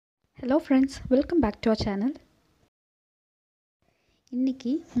Hello friends, welcome back to our channel.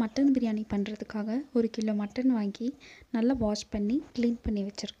 இன்னைக்கு mutton biryani பண்றதுக்காக 1 kilo mutton வாங்கி நல்லா வாஷ் பண்ணி க்ளீன் பண்ணி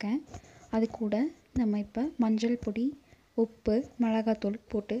வச்சிருக்கேன். அது கூட நம்ம இப்ப மஞ்சள் பொடி, உப்பு, மிளகாய் தூள்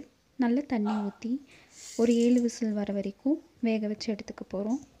போட்டு நல்ல தண்ணி ஊத்தி ஒரு 7 விசில் வர வரைக்கும் வேக வச்சு எடுத்துக்க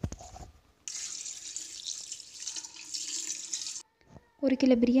போறோம். 1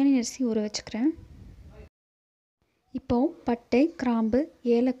 கிலோ பிரியாணி அரிசி ஊற வச்சுக்கிறேன். இப்போ பட்டை, கிராம்பு,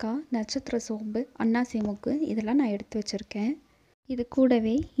 ஏலக்காய், நட்சத்திர சோம்பு, அன்னாசி மொக்கு இதெல்லாம் நான் எடுத்து வச்சிருக்கேன். இது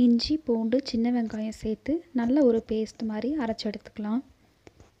கூடவே இஞ்சி, பூண்டு, சின்ன வெங்காயம் சேர்த்து நல்ல ஒரு பேஸ்ட் மாதிரி அரைச்சு எடுத்துக்கலாம்.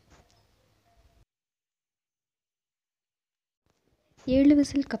 ஏழு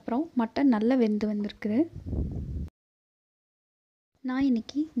விசிலுக்கு அப்புறம் மட்டன் நல்லா வெந்து வந்திருக்குது. நான்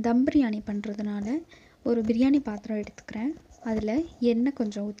இன்னைக்கு தம் பிரியாணி பண்ணுறதுனால ஒரு பிரியாணி பாத்திரம் எடுத்துக்கிறேன். அதில் எண்ணெய்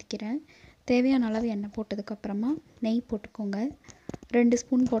கொஞ்சம் ஊற்றிக்கிறேன். தேவையான அளவு எண்ணெய் போட்டதுக்கப்புறமா நெய் போட்டுக்கோங்க. 2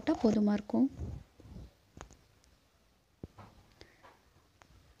 ஸ்பூன் போட்டால் போதுமாக இருக்கும்.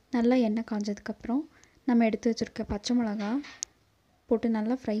 நல்லா எண்ணெய் காஞ்சதுக்கப்புறம் நம்ம எடுத்து வச்சுருக்க பச்சை மிளகா போட்டு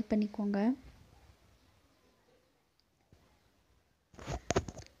நல்லா ஃப்ரை பண்ணிக்கோங்க.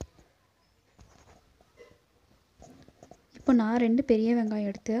 இப்போ நான் 2 பெரிய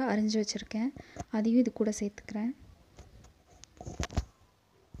வெங்காயம் எடுத்து அரிஞ்சு வச்சுருக்கேன். அதையும் இது கூட சேர்த்துக்கிறேன்.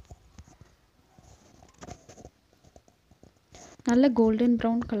 நல்ல கோல்டன்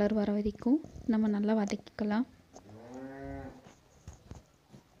ப்ரௌன் கலர் வர வரைக்கும் நம்ம நல்லா வதக்கிக்கலாம்.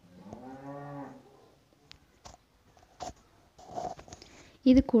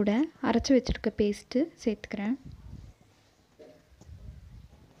 இது கூட அரைச்சி வச்சிருக்க பேஸ்ட்டு சேர்த்துக்கிறேன்.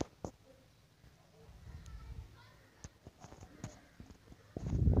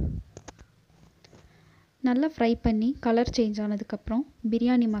 நல்லா ஃப்ரை பண்ணி கலர் சேஞ்ச் ஆனதுக்கப்புறம்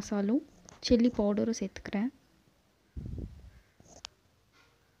பிரியாணி மசாலும் சில்லி பவுடரும் சேர்த்துக்கிறேன்.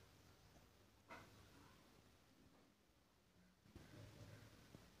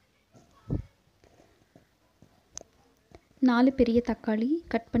 நாலு பெரிய தக்காளி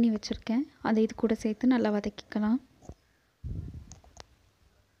கட் பண்ணி வச்சுருக்கேன். அதை இது கூட சேர்த்து நல்லா வதக்கிக்கலாம்.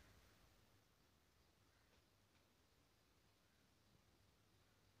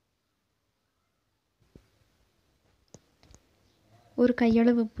 ஒரு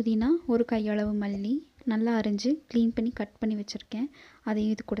கையளவு புதினா, ஒரு கையளவு மல்லி நல்லா அரிஞ்சு க்ளீன் பண்ணி கட் பண்ணி வச்சுருக்கேன்.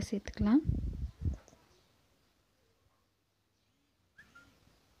 அதையும் இது கூட சேர்த்துக்கலாம்.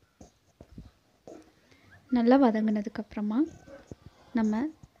 நல்லா வதங்கினதுக்கப்புறமா நம்ம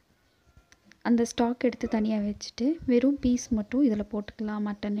அந்த ஸ்டாக் எடுத்து தனியாக வச்சுட்டு வெறும் பீஸ் மட்டும் இதில் போட்டுக்கலாம்.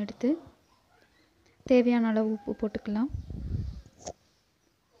 மட்டன் எடுத்து தேவையான அளவு உப்பு போட்டுக்கலாம்.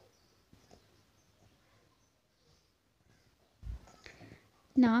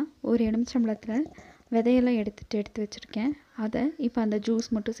 நான் ஒரு எலுமிச்சம்பழத்தில் விதையெல்லாம் எடுத்து வச்சுருக்கேன். அதை இப்போ அந்த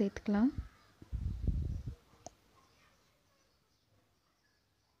ஜூஸ் மட்டும் சேர்த்துக்கலாம்.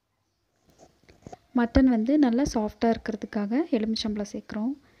 மட்டன் வந்து நல்லா சாஃப்டாக இருக்கிறதுக்காக எலுமிச்சம்பழம்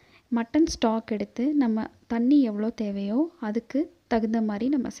சேர்க்குறோம். மட்டன் ஸ்டாக் எடுத்து நம்ம தண்ணி எவ்வளோ தேவையோ அதுக்கு தகுந்த மாதிரி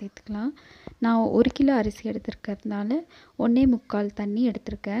நம்ம சேர்த்துக்கலாம். நான் 1 கிலோ அரிசி எடுத்துருக்கிறதுனால 1.25 தண்ணி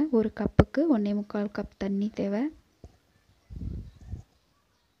எடுத்திருக்கேன். ஒரு கப்புக்கு 1.25 கப் தண்ணி தேவை.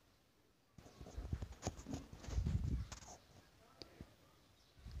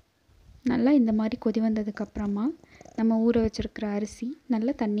 நல்லா இந்த மாதிரி கொதி வந்ததுக்கப்புறமா நம்ம ஊற வச்சுருக்கிற அரிசி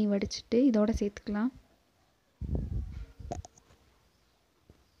நல்லா தண்ணி வடிச்சிட்டு இதோட சேர்த்துக்கலாம்.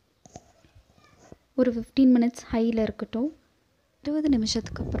 ஒரு 15 மினிட்ஸ் ஹையில் இருக்கட்டும். 20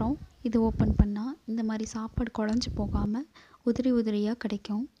 நிமிஷத்துக்கு அப்புறம் இது ஓப்பன் பண்ணால் இந்த மாதிரி சாப்பாடு குழஞ்சி போகாமல் உதிரி உதிரியாக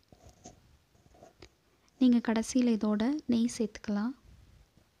கிடைக்கும். நீங்கள் கடைசியில் இதோட நெய் சேர்த்துக்கலாம்.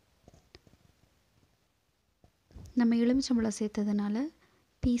 நம்ம எலுமிச்சம்பழம் சேர்த்ததுனால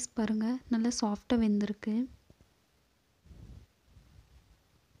பீஸ் பாருங்கள் நல்லா சாஃப்டாக வெந்திருக்கு.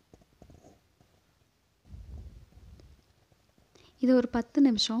 இது ஒரு 10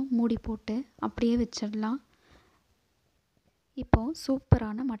 நிமிஷம் மூடி போட்டு அப்படியே வச்சிடலாம். இப்போது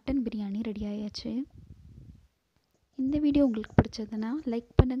சூப்பரான மட்டன் பிரியாணி ரெடி ஆயாச்சு. இந்த வீடியோ உங்களுக்கு பிடிச்சதுன்னா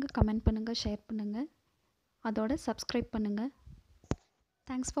லைக் பண்ணுங்கள், கமெண்ட் பண்ணுங்கள், ஷேர் பண்ணுங்கள். அதோட சப்ஸ்கிரைப் பண்ணுங்கள்.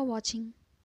 தேங்க்ஸ் ஃபார் வாட்சிங்.